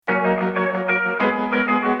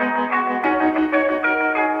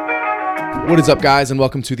What is up, guys, and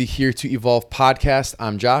welcome to the Here to Evolve podcast.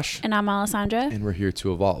 I'm Josh. And I'm Alessandra. And we're here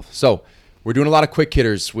to evolve. So we're doing a lot of quick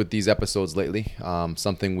hitters with these episodes lately.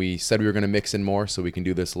 Something we said we were going to mix in more, so we can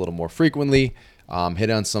do this a little more frequently, hit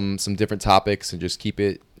on some different topics, and just keep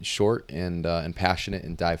it short and passionate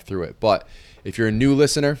and dive through it. But if you're a new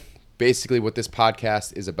listener, basically what this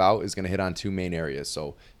podcast is about is going to hit on two main areas.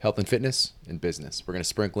 So health and fitness and business. We're going to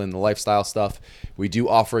sprinkle in the lifestyle stuff. We do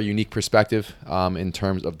offer a unique perspective in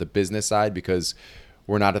terms of the business side because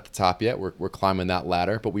we're not at the top yet. We're climbing that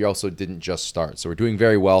ladder, but we also didn't just start. So we're doing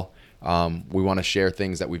very well. We want to share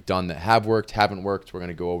things that we've done that have worked, haven't worked. We're going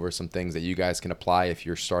to go over some things that you guys can apply if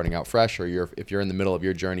you're starting out fresh or if you're in the middle of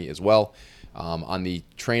your journey as well. On the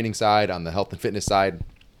training side, on the health and fitness side,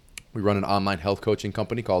 we run an online health coaching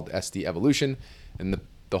company called SD Evolution, and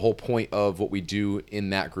the whole point of what we do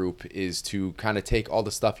in that group is to kind of take all the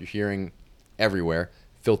stuff you're hearing everywhere,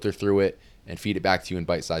 filter through it, and feed it back to you in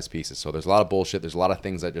bite-sized pieces. So there's a lot of bullshit. There's a lot of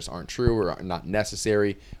things that just aren't true or are not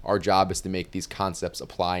necessary. Our job is to make these concepts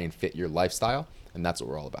apply and fit your lifestyle, and that's what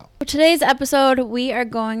we're all about. For today's episode, we are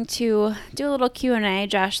going to do a little Q&A.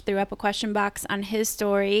 Josh threw up a question box on his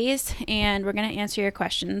stories, and we're going to answer your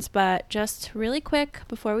questions. But just really quick,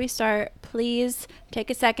 before we start, please take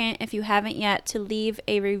a second, if you haven't yet, to leave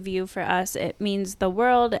a review for us. It means the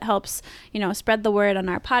world. It helps, spread the word on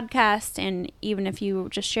our podcast. And even if you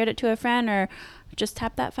just shared it to a friend or just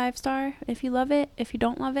tap that 5-star if you love it. If you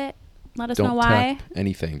don't love it, let us know why. Don't tap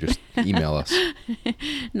anything. Just email us.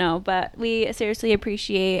 No, but we seriously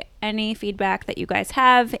appreciate any feedback that you guys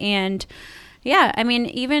have. And yeah, I mean,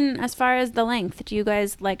 even as far as the length, do you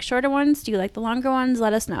guys like shorter ones? Do you like the longer ones?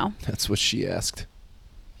 Let us know. That's what she asked.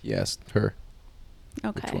 He asked her.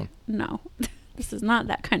 Okay. Which one? No, this is not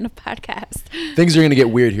that kind of podcast. Things are going to get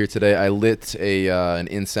weird here today. I lit an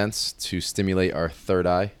incense to stimulate our third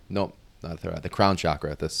eye. Nope, not third eye. The crown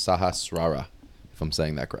chakra, the Sahasrara, if I'm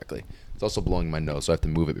saying that correctly. It's also blowing my nose, so I have to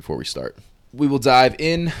move it before we start. We will dive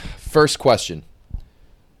in. First question.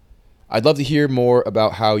 I'd love to hear more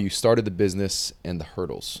about how you started the business and the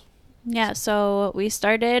hurdles. Yeah, so we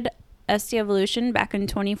started SD Evolution back in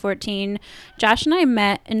 2014. Josh and I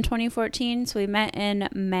met in 2014, so we met in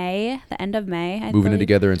May, the end of May. Moving in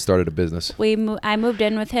together and started a business. I moved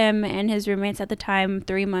in with him and his roommates at the time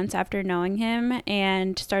 3 months after knowing him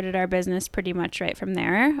and started our business pretty much right from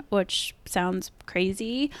there, which sounds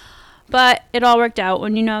crazy. But it all worked out.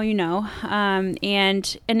 When you know, you know.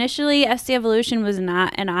 And initially, SD Evolution was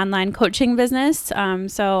not an online coaching business.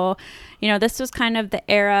 So, this was kind of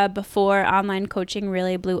the era before online coaching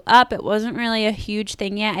really blew up. It wasn't really a huge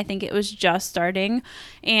thing yet. I think it was just starting.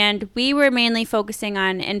 And we were mainly focusing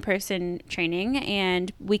on in-person training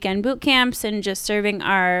and weekend boot camps and just serving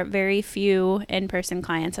our very few in-person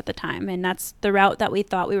clients at the time. And that's the route that we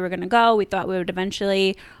thought we were going to go. We thought we would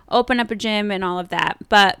eventually open up a gym and all of that.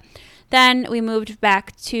 But then we moved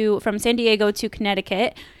back from San Diego to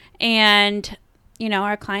Connecticut, and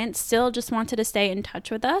our clients still just wanted to stay in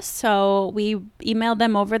touch with us. So we emailed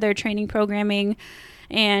them over their training programming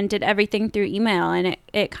and did everything through email, and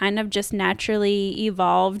it kind of just naturally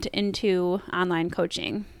evolved into online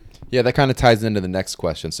coaching. Yeah, that kind of ties into the next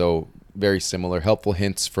question. So very similar, helpful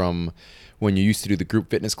hints from when you used to do the group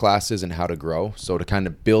fitness classes and how to grow. So to kind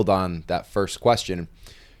of build on that first question,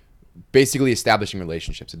 basically establishing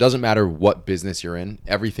relationships. It doesn't matter what business you're in.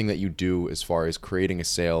 Everything that you do as far as creating a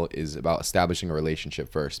sale is about establishing a relationship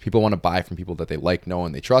first. People want to buy from people that they like, know,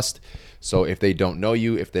 and they trust. So if they don't know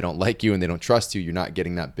you, if they don't like you, and they don't trust you, you're not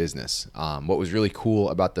getting that business. What was really cool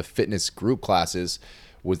about the fitness group classes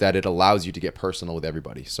was that it allows you to get personal with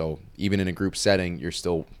everybody. So even in a group setting, you're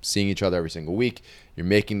still seeing each other every single week. You're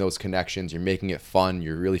making those connections. You're making it fun.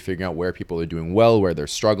 You're really figuring out where people are doing well, where they're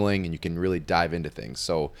struggling, and you can really dive into things.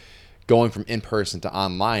 So going from in-person to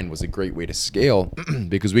online was a great way to scale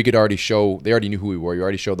because we could already they already knew who we were. You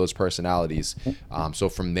already showed those personalities. So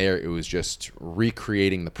from there, it was just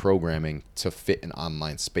recreating the programming to fit an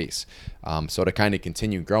online space. So to kind of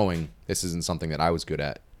continue growing, this isn't something that I was good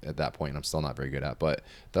at that point. I'm still not very good at, but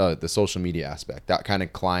the social media aspect, that kind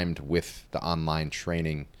of climbed with the online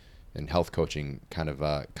training and health coaching kind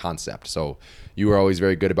of concept. So you were always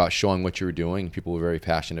very good about showing what you were doing. People were very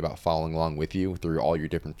passionate about following along with you through all your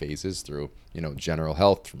different phases, through general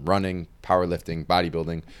health, running, powerlifting,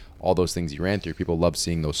 bodybuilding, all those things you ran through. People love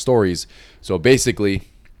seeing those stories. So basically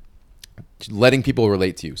letting people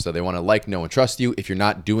relate to you. So they want to like, know, and trust you. If you're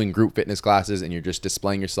not doing group fitness classes and you're just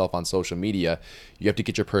displaying yourself on social media, you have to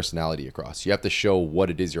get your personality across. You have to show what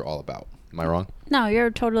it is you're all about. Am I wrong? No, you're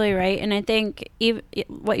totally right. And I think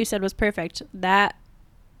what you said was perfect. That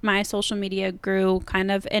my social media grew kind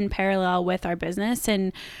of in parallel with our business.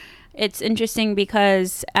 And it's interesting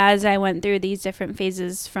because as I went through these different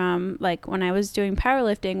phases, from like when I was doing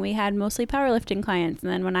powerlifting, we had mostly powerlifting clients.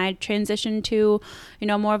 And then when I transitioned to,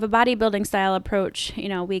 more of a bodybuilding style approach,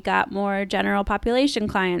 we got more general population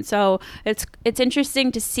clients. So it's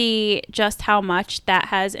interesting to see just how much that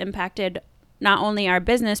has impacted not only our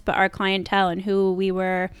business, but our clientele and who we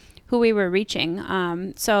were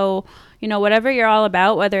reaching. So, whatever you're all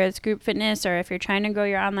about, whether it's group fitness or if you're trying to grow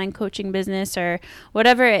your online coaching business or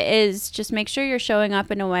whatever it is, just make sure you're showing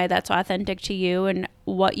up in a way that's authentic to you and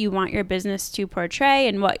what you want your business to portray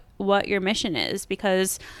and what your mission is.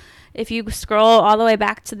 Because if you scroll all the way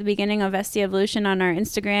back to the beginning of SD Evolution on our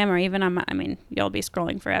Instagram, or even on you'll be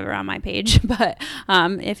scrolling forever on my page, but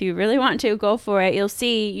if you really want to, go for it. You'll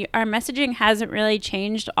see our messaging hasn't really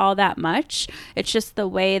changed all that much. It's just the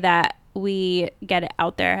way that we get it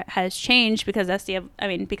out there has changed because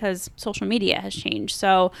because social media has changed.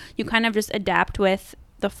 So you kind of just adapt with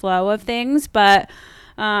the flow of things. But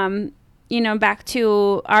back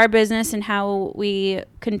to our business and how we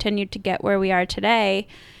continued to get where we are today.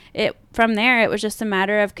 From there, it was just a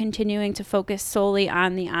matter of continuing to focus solely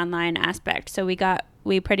on the online aspect. So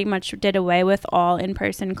we pretty much did away with all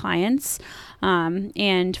in-person clients.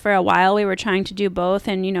 And for a while we were trying to do both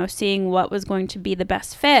and, seeing what was going to be the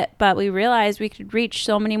best fit. But we realized we could reach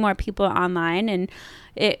so many more people online, and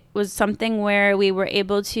it was something where we were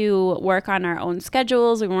able to work on our own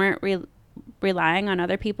schedules. We weren't relying on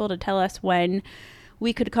other people to tell us when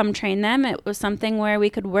we could come train them. It was something where we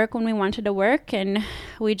could work when we wanted to work, and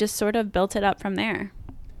we just sort of built it up from there.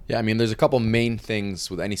 Yeah, there's a couple main things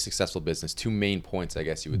with any successful business. 2 main points, I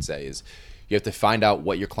guess you would say, is you have to find out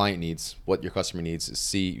what your client needs, what your customer needs,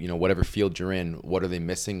 see, whatever field you're in, what are they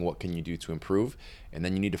missing, what can you do to improve, and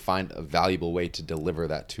then you need to find a valuable way to deliver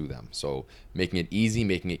that to them. So making it easy,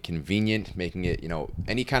 making it convenient, making it,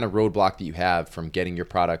 any kind of roadblock that you have from getting your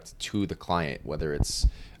product to the client, whether it's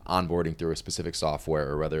onboarding through a specific software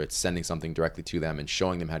or whether it's sending something directly to them and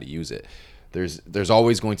showing them how to use it. There's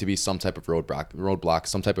always going to be some type of roadblock,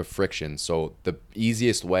 some type of friction. So the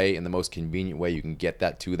easiest way and the most convenient way you can get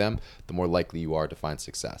that to them, the more likely you are to find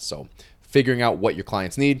success. So figuring out what your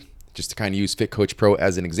clients need, just to kind of use Fit Coach Pro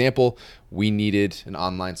as an example, we needed an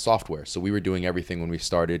online software. So we were doing everything when we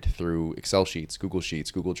started through Excel Sheets,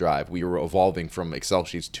 Google Drive. We were evolving from Excel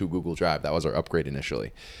Sheets to Google Drive. That was our upgrade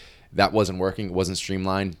initially. That wasn't working. It wasn't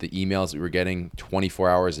streamlined. The emails that we were getting 24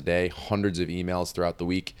 hours a day, hundreds of emails throughout the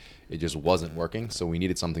week, it just wasn't working. So we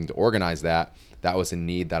needed something to organize that. That was a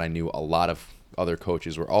need that I knew a lot of other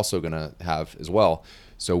coaches were also going to have as well.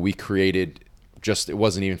 So we created it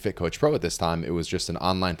wasn't even Fit Coach Pro at this time. It was just an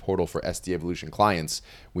online portal for SD Evolution clients.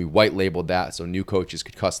 We white labeled that so new coaches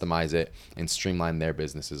could customize it and streamline their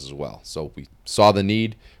businesses as well. So we saw the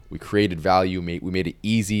need, we created value, we made it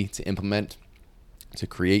easy to implement, to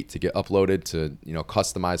create, to get uploaded, to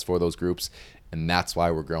customize for those groups, and that's why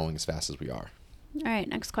we're growing as fast as we are. All right,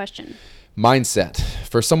 next question. Mindset.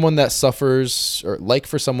 For someone that suffers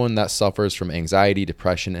from anxiety,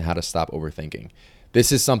 depression, and how to stop overthinking.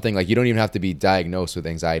 This is something like you don't even have to be diagnosed with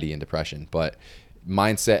anxiety and depression, but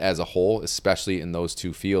mindset as a whole, especially in those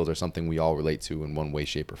 2 fields, are something we all relate to in one way,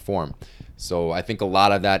 shape, or form. So I think a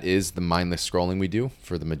lot of that is the mindless scrolling we do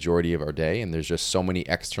for the majority of our day. And there's just so many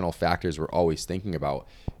external factors we're always thinking about.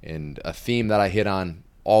 And a theme that I hit on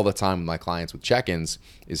all the time with my clients with check-ins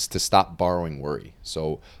is to stop borrowing worry.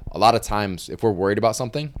 So a lot of times if we're worried about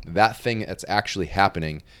something, that thing that's actually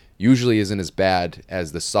happening usually isn't as bad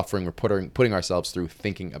as the suffering we're putting ourselves through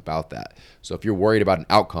thinking about that. So if you're worried about an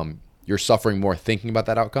outcome, you're suffering more thinking about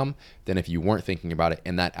that outcome than if you weren't thinking about it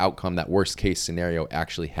and that outcome, that worst case scenario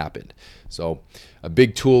actually happened. So a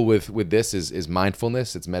big tool with this is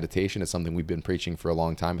mindfulness. It's meditation. It's something we've been preaching for a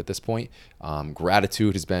long time at this point.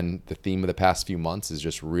 Gratitude has been the theme of the past few months, is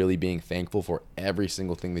just really being thankful for every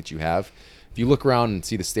single thing that you have. If you look around and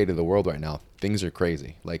see the state of the world right now, things are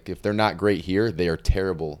crazy. Like if they're not great here, they are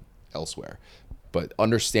terrible elsewhere. But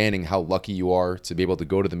understanding how lucky you are to be able to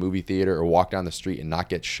go to the movie theater or walk down the street and not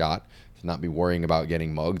get shot, to not be worrying about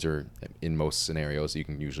getting mugged, or in most scenarios, you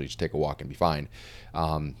can usually just take a walk and be fine.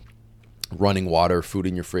 Running water, food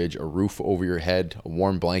in your fridge, a roof over your head, a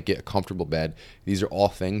warm blanket, a comfortable bed. These are all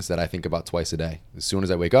things that I think about twice a day, as soon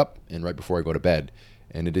as I wake up and right before I go to bed.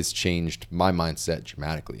 And it has changed my mindset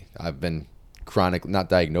dramatically. I've been not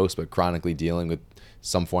diagnosed, but chronically dealing with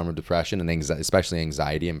some form of depression and especially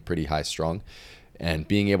anxiety. I'm pretty high strung. And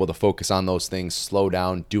being able to focus on those things, slow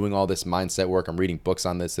down, doing all this mindset work. I'm reading books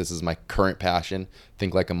on this. This is my current passion.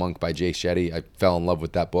 Think Like a Monk by Jay Shetty. I fell in love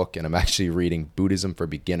with that book, and I'm actually reading Buddhism for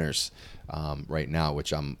Beginners right now,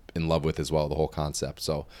 which I'm in love with as well, the whole concept.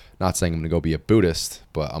 So not saying I'm going to go be a Buddhist,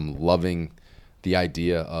 but I'm loving the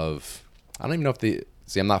idea of, I don't even know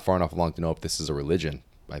if I'm not far enough along to know if this is a religion.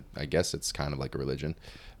 I guess it's kind of like a religion.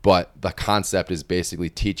 But the concept is basically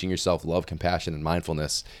teaching yourself love, compassion, and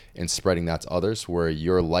mindfulness and spreading that to others, where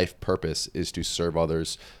your life purpose is to serve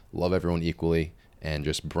others, love everyone equally, and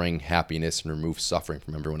just bring happiness and remove suffering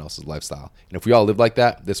from everyone else's lifestyle. And if we all lived like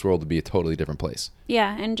that, this world would be a totally different place.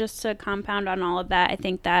 Yeah, and just to compound on all of that, I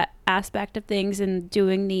think that aspect of things and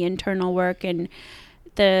doing the internal work and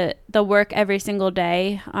the work every single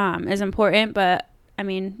day is important. But I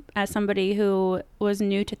mean, as somebody who was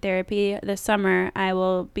new to therapy this summer, I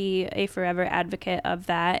will be a forever advocate of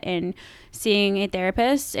that. And seeing a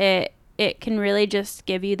therapist, it can really just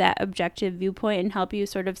give you that objective viewpoint and help you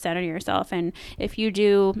sort of center yourself. And if you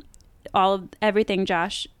do everything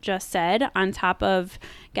Josh just said on top of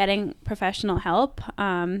getting professional help,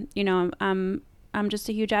 I'm just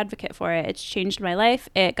a huge advocate for it. It's changed my life.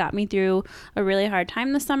 It got me through a really hard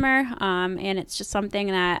time this summer. And it's just something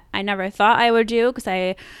that I never thought I would do because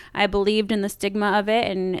I believed in the stigma of it.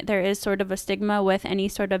 And there is sort of a stigma with any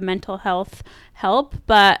sort of mental health help,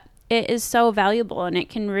 but it is so valuable and it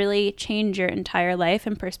can really change your entire life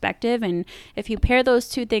and perspective. And if you pair those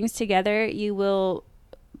two things together, you will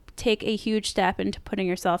take a huge step into putting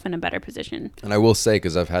yourself in a better position. And I will say,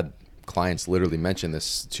 because I've had clients literally mention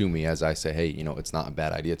this to me as I say, hey, it's not a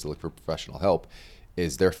bad idea to look for professional help,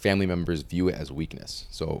 is their family members view it as weakness.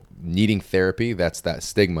 So needing therapy, that's that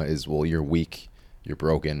stigma is, well, you're weak, you're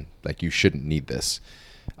broken, like you shouldn't need this.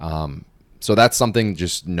 So that's something,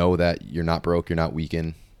 just know that you're not broke, you're not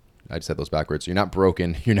weakened. I just said those backwards. You're not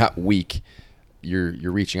broken, you're not weak. You're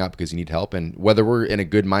reaching out because you need help, and whether we're in a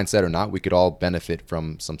good mindset or not, we could all benefit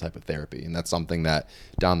from some type of therapy. And that's something that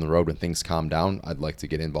down the road, when things calm down, I'd like to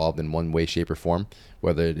get involved in one way, shape, or form,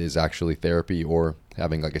 whether it is actually therapy or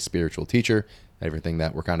having like a spiritual teacher. Everything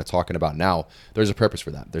that we're kind of talking about now, there's a purpose for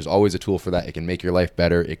that. There's always a tool for that. It can make your life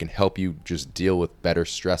better. It can help you just deal with better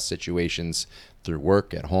stress situations through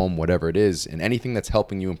work, at home, whatever it is. And anything that's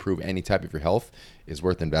helping you improve any type of your health is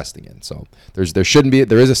worth investing in. So there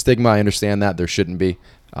is a stigma. I understand that there shouldn't be.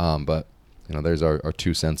 But there's our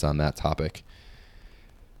 2 cents on that topic.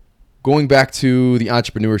 Going back to the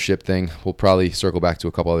entrepreneurship thing, we'll probably circle back to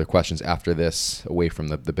a couple other questions after this, away from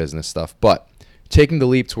the business stuff. But taking the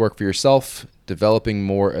leap to work for yourself, developing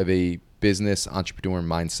more of a business entrepreneur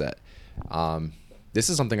mindset. This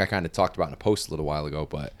is something I kind of talked about in a post a little while ago,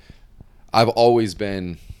 but I've always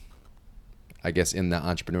been, I guess, in that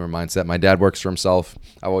entrepreneur mindset. My dad works for himself.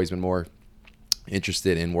 I've always been more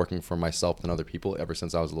interested in working for myself than other people ever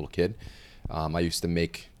since I was a little kid. I used to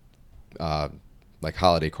make like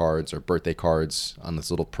holiday cards or birthday cards on this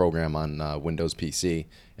little program on Windows PC.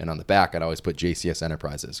 And on the back, I'd always put JCS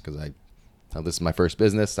Enterprises because this is my first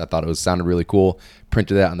business. I thought it sounded really cool.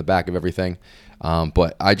 Printed that on the back of everything.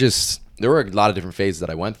 But there were a lot of different phases that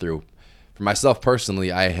I went through. For myself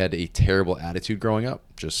personally, I had a terrible attitude growing up.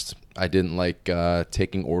 I didn't like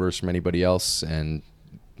taking orders from anybody else. And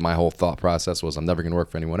my whole thought process was, I'm never going to work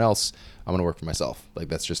for anyone else. I'm going to work for myself. Like,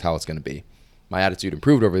 that's just how it's going to be. My attitude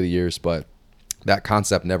improved over the years, but that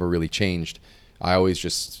concept never really changed. I always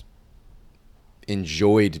just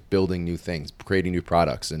enjoyed building new things, creating new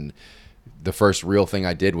products. And the first real thing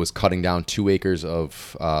I did was cutting down 2 acres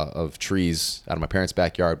of trees out of my parents'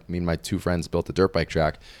 backyard. Me and my 2 friends built a dirt bike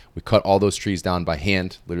track. We cut all those trees down by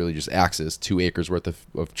hand, literally just axes, 2 acres worth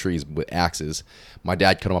of trees with axes. My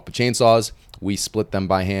dad cut them up with chainsaws. We split them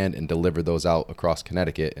by hand and delivered those out across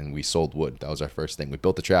Connecticut, and we sold wood. That was our first thing. We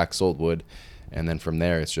built the track, sold wood, and then from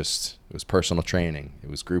there, it was personal training. It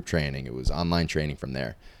was group training. It was online training from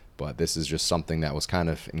there. But this is just something that was kind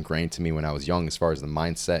of ingrained to me when I was young as far as the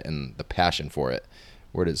mindset and the passion for it.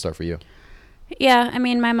 Where did it start for you? Yeah, I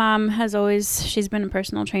mean, my mom she's been a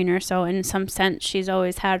personal trainer, so in some sense, she's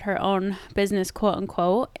always had her own business, quote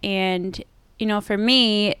unquote. And, for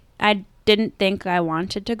me, I didn't think I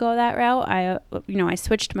wanted to go that route. I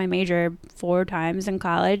switched my major 4 times in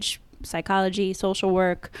college: psychology, social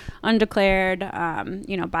work, undeclared,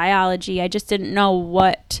 biology. I just didn't know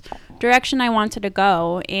what direction I wanted to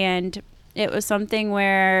go. And it was something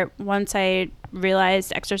where once I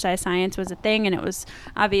realized exercise science was a thing and it was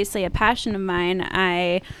obviously a passion of mine,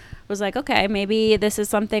 I was like, okay, maybe this is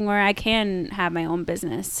something where I can have my own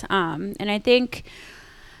business. And I think,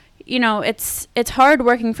 it's hard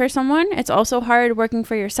working for someone. It's also hard working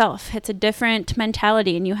for yourself. It's a different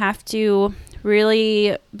mentality, and you have to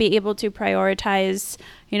really be able to prioritize,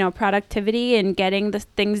 productivity and getting the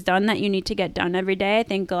things done that you need to get done every day. I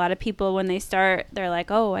think a lot of people, when they start, they're like,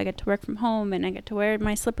 oh, I get to work from home and I get to wear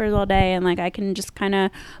my slippers all day, and like I can just kind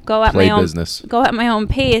of go at my own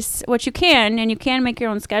pace, which you can, and you can make your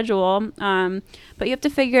own schedule. But you have to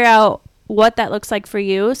figure out what that looks like for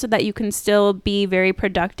you so that you can still be very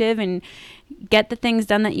productive and get the things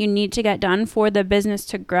done that you need to get done for the business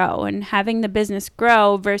to grow. And having the business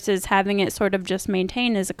grow versus having it sort of just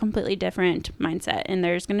maintain is a completely different mindset. And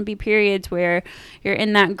there's going to be periods where you're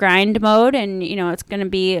in that grind mode and, you know, it's going to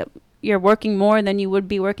be you're working more than you would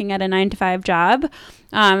be working at a 9-to-5 job.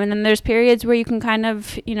 And then there's periods where you can kind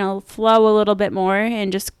of, you know, flow a little bit more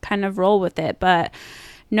and just kind of roll with it. But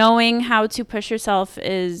knowing how to push yourself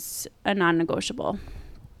is a non-negotiable.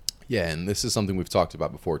 Yeah, and this is something we've talked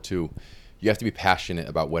about before too. You have to be passionate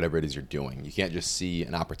about whatever it is you're doing. You can't just see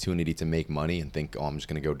an opportunity to make money and think, oh, I'm just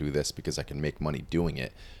going to go do this because I can make money doing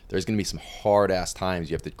it. There's going to be some hard-ass times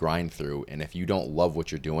you have to grind through, and if you don't love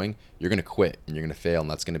what you're doing, you're going to quit and you're going to fail, and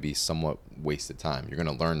that's going to be somewhat wasted time. You're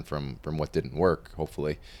going to learn from what didn't work,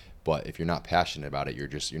 hopefully, but if you're not passionate about it, you're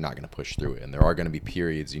not going to push through it, and there are going to be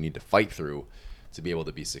periods you need to fight through to be able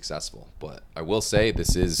to be successful. But I will say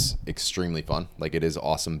this is extremely fun. Like, it is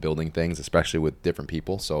awesome building things, especially with different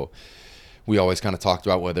people. So we always kind of talked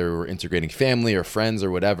about whether we're integrating family or friends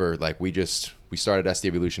or whatever. Like, we started SD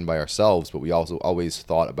Evolution by ourselves, but we also always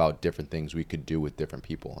thought about different things we could do with different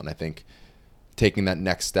people. And I think taking that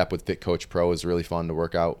next step with Fit Coach Pro is really fun to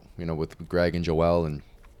work out, you know, with Greg and Joelle, and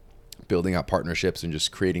building out partnerships and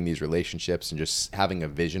just creating these relationships and just having a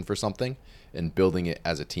vision for something and building it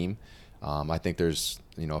as a team. I think there's,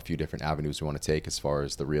 you know, a few different avenues we want to take as far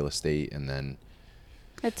as the real estate. And then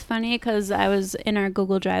it's funny because I was in our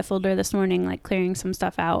Google Drive folder this morning, like clearing some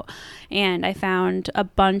stuff out, and I found a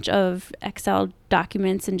bunch of Excel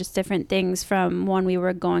documents and just different things from when we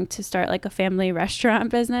were going to start like a family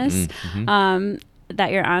restaurant business.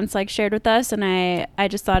 That your aunts like shared with us, and I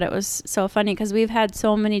just thought it was so funny because we've had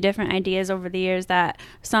so many different ideas over the years that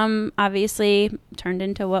some obviously turned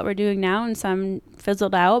into what we're doing now and some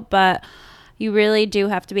fizzled out, but you really do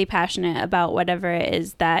have to be passionate about whatever it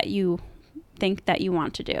is that you think that you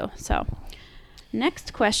want to do. So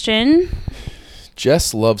next question.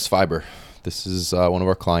 Jess loves fiber. This is one of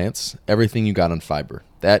our clients. Everything you got on fiber.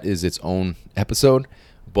 That is its own episode,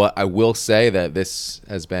 but I will say that this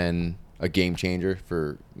has been a game changer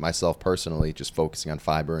for myself personally, just focusing on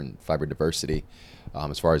fiber and fiber diversity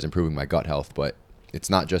as far as improving my gut health. But it's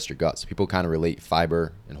not just your guts. People kind of relate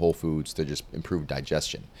fiber and whole foods to just improve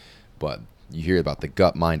digestion. But you hear about the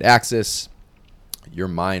gut-mind axis. Your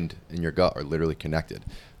mind and your gut are literally connected.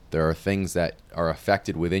 There are things that are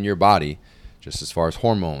affected within your body, just as far as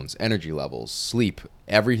hormones, energy levels, sleep,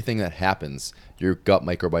 everything that happens, your gut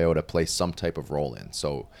microbiota plays some type of role in.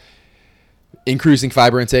 So increasing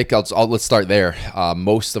fiber intake, let's start there.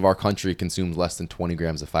 Most of our country consumes less than 20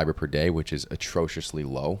 grams of fiber per day, which is atrociously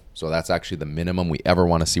low. So that's actually the minimum we ever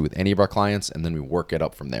want to see with any of our clients, and then we work it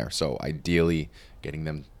up from there. So ideally, getting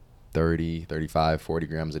them 30, 35, 40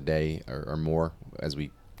 grams a day or more as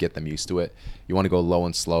we get them used to it. You want to go low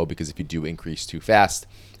and slow, because if you do increase too fast,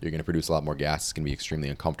 you're going to produce a lot more gas. It's going to be extremely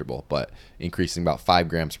uncomfortable. But increasing about 5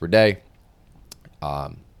 grams per day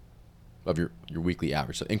of your weekly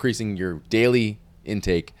average. So increasing your daily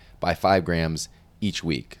intake by 5 grams each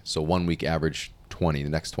week. So 1 week average 20, the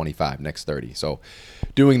next 25, next 30. So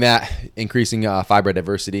doing that, increasing fiber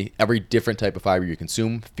diversity. Every different type of fiber you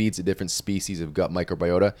consume feeds a different species of gut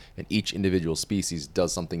microbiota, and each individual species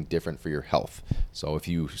does something different for your health. So if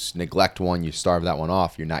you neglect one, you starve that one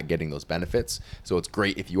off, you're not getting those benefits. So it's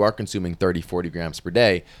great if you are consuming 30, 40 grams per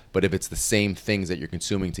day, but if it's the same things that you're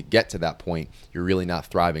consuming to get to that point, you're really not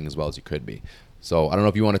thriving as well as you could be. So I don't know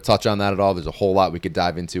if you want to touch on that at all. There's a whole lot we could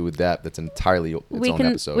dive into with that. That's entirely its own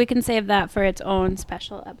episode. We can save that for its own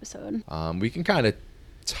special episode. We can kind of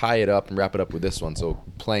tie it up and wrap it up with this one. So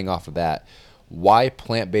playing off of that, why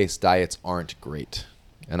plant-based diets aren't great.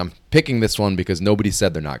 And I'm picking this one because nobody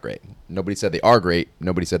said they're not great. Nobody said they are great.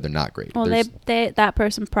 Nobody said they're not great. Well, that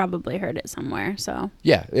person probably heard it somewhere. So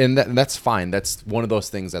yeah, and that's fine. That's one of those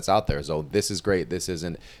things that's out there. So this is great. This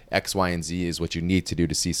isn't X, Y, and Z is what you need to do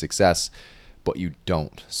to see success, but you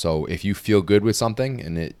don't. So if you feel good with something,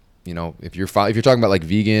 and it, you know, if you're talking about like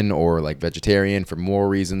vegan or like vegetarian for more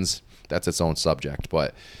reasons, that's its own subject.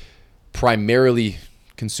 But primarily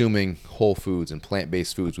consuming whole foods and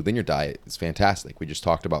plant-based foods within your diet is fantastic. We just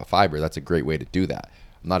talked about fiber. That's a great way to do that.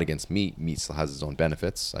 I'm not against meat. Meat still has its own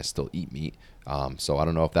benefits. I still eat meat. So I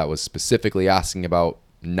don't know if that was specifically asking about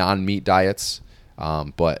non-meat diets.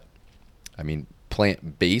 But I mean,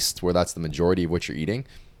 plant-based, where that's the majority of what you're eating,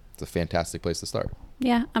 it's a fantastic place to start.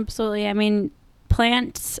 Yeah, absolutely. I mean,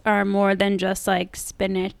 plants are more than just like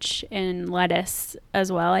spinach and lettuce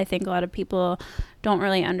as well. I think a lot of people don't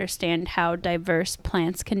really understand how diverse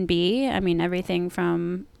plants can be. I mean, everything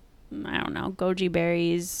from I don't know, goji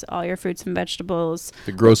berries, all your fruits and vegetables. If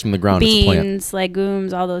it grows from the ground, it's a plant. Beans,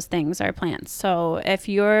 legumes, all those things are plants. So if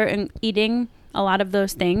you're eating a lot of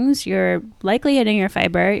those things, you're likely hitting your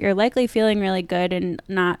fiber. You're likely feeling really good and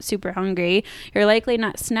not super hungry. You're likely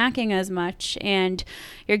not snacking as much, and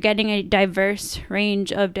you're getting a diverse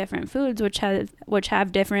range of different foods which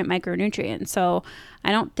have different micronutrients. So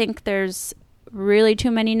I don't think there's really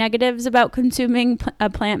too many negatives about consuming a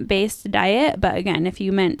plant-based diet. But again, if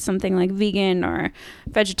you meant something like vegan or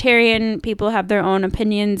vegetarian, people have their own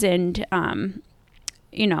opinions and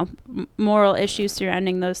moral issues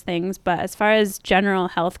surrounding those things. But as far as general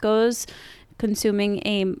health goes, consuming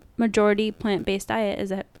a majority plant-based diet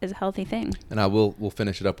is a healthy thing. And we'll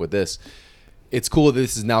finish it up with this. It's cool that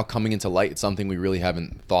this is now coming into light. It's something we really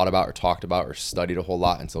haven't thought about or talked about or studied a whole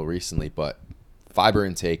lot until recently, but fiber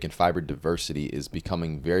intake and fiber diversity is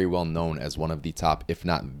becoming very well known as one of the top, if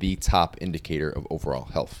not the top indicator of overall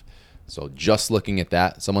health. So just looking at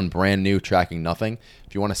that, someone brand new tracking nothing,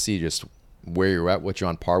 if you want to see just where you're at, what you're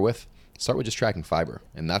on par with, start with just tracking fiber.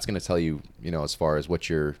 And that's going to tell you, as far as what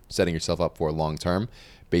you're setting yourself up for long term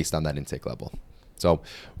based on that intake level. So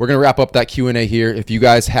we're going to wrap up that Q&A here. If you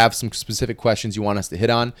guys have some specific questions you want us to hit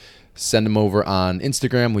on, send them over on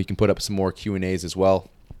Instagram. We can put up some more Q&As as well.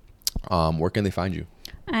 Where can they find you?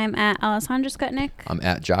 I'm at Alessandra Skutnik. I'm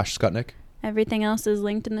at Josh Skutnik. Everything else is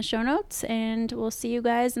linked in the show notes, and we'll see you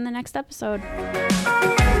guys in the next episode.